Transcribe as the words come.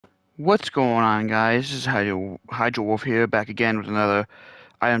What's going on, guys? This is Hydro Wolf here, back again with another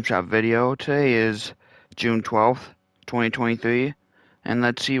item shop video. Today is June 12th, 2023, and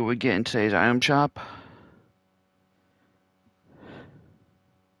let's see what we get in today's item shop.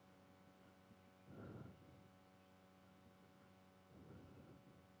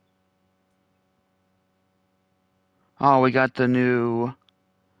 Oh, we got the new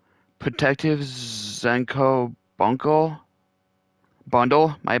Protective Zenko bundle,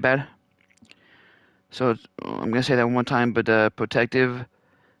 my bad. So I'm gonna say that one more time, but the Protective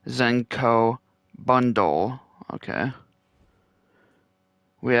Zenko bundle. Okay.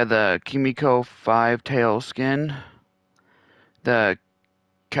 We have the Kimiko 5-tail skin, the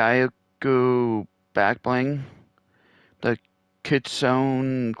Kyaku back bling, the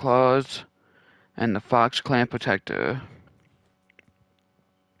Kitsune claws, and the Fox Clan protector.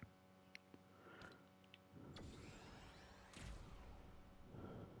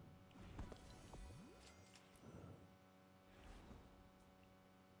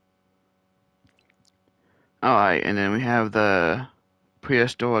 Alright, and then we have the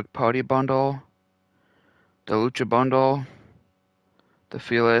Prehistoric Party bundle, the Lucha bundle, the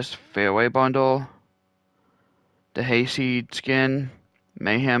Fearless Fairway bundle, the Hayseed skin,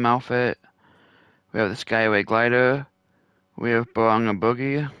 Mayhem outfit, we have the Skyway glider, we have Baranga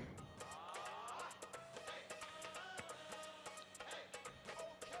Boogie,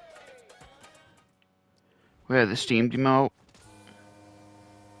 we have the Steamed emote,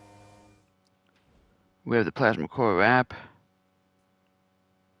 we have the Plasma Core wrap,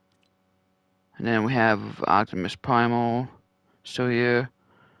 and then we have Optimus Primal still here,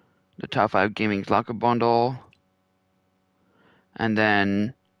 the Top 5 Gaming's Locker bundle, and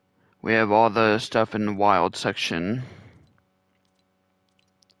then we have all the stuff in the wild section.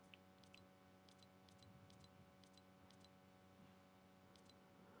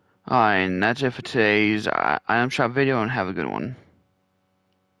 Alright, and that's it for today's item shop video, and have a good one.